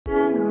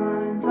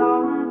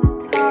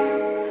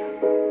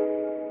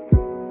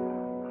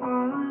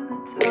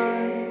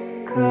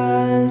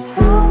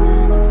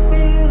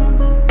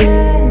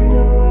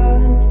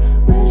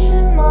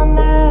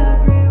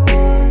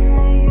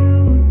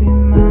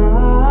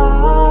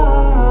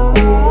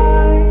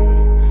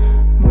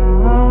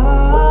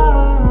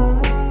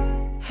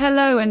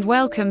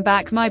Welcome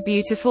back my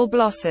beautiful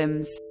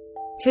blossoms.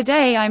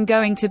 Today I'm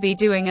going to be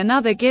doing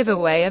another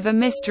giveaway of a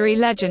mystery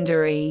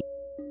legendary.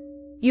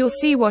 You'll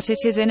see what it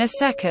is in a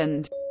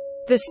second.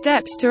 The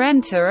steps to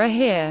enter are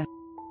here.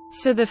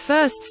 So the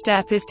first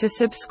step is to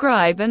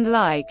subscribe and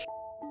like.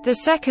 The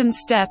second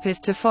step is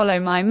to follow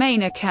my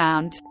main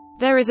account.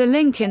 There is a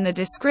link in the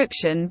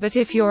description, but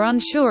if you're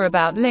unsure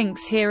about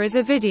links, here is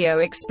a video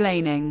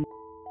explaining.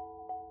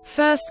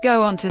 First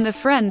go onto the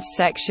friends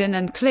section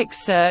and click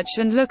search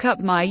and look up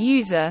my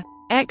user,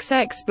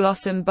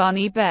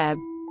 BlossomBunnyBeb.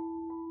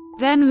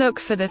 Then look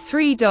for the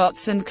three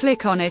dots and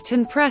click on it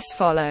and press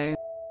follow.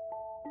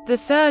 The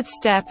third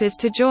step is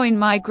to join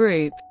my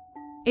group.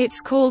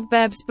 It's called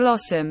Beb's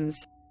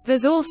Blossoms.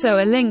 There's also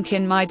a link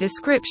in my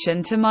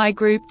description to my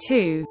group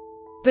too.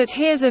 But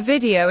here's a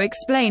video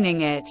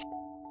explaining it.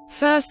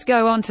 First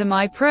go onto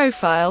my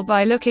profile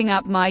by looking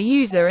up my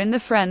user in the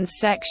friends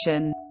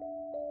section.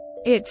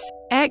 It's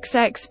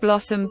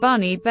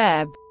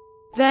BlossomBunnyBeb.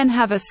 Then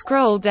have a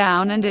scroll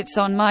down and it's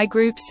on my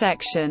group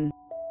section.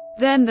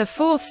 Then the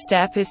fourth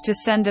step is to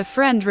send a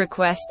friend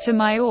request to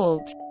my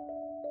alt.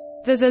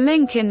 There's a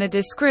link in the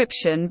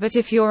description, but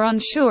if you're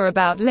unsure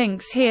about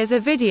links, here's a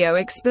video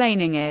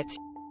explaining it.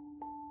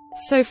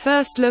 So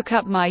first look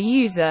up my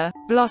user,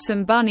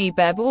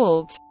 BlossomBunnyBeb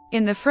alt,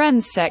 in the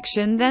friends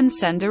section, then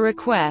send a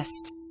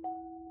request.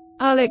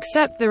 I'll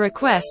accept the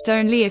request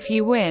only if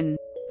you win.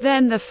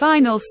 Then the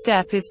final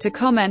step is to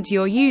comment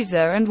your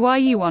user and why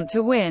you want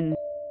to win.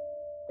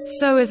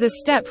 So as a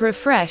step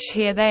refresh,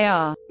 here they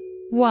are.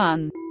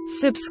 1.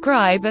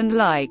 Subscribe and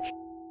like.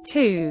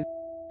 2.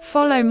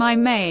 Follow my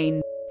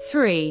main.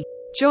 3.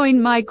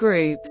 Join my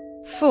group.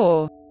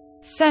 4.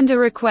 Send a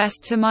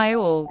request to my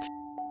alt.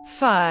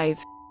 5.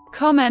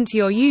 Comment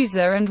your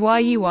user and why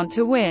you want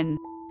to win.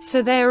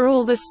 So there are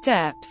all the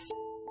steps.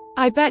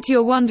 I bet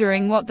you're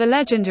wondering what the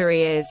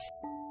legendary is.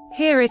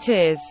 Here it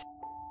is.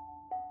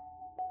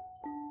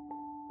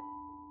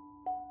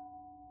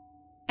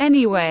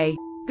 Anyway,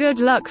 good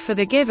luck for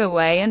the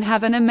giveaway and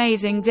have an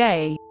amazing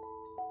day.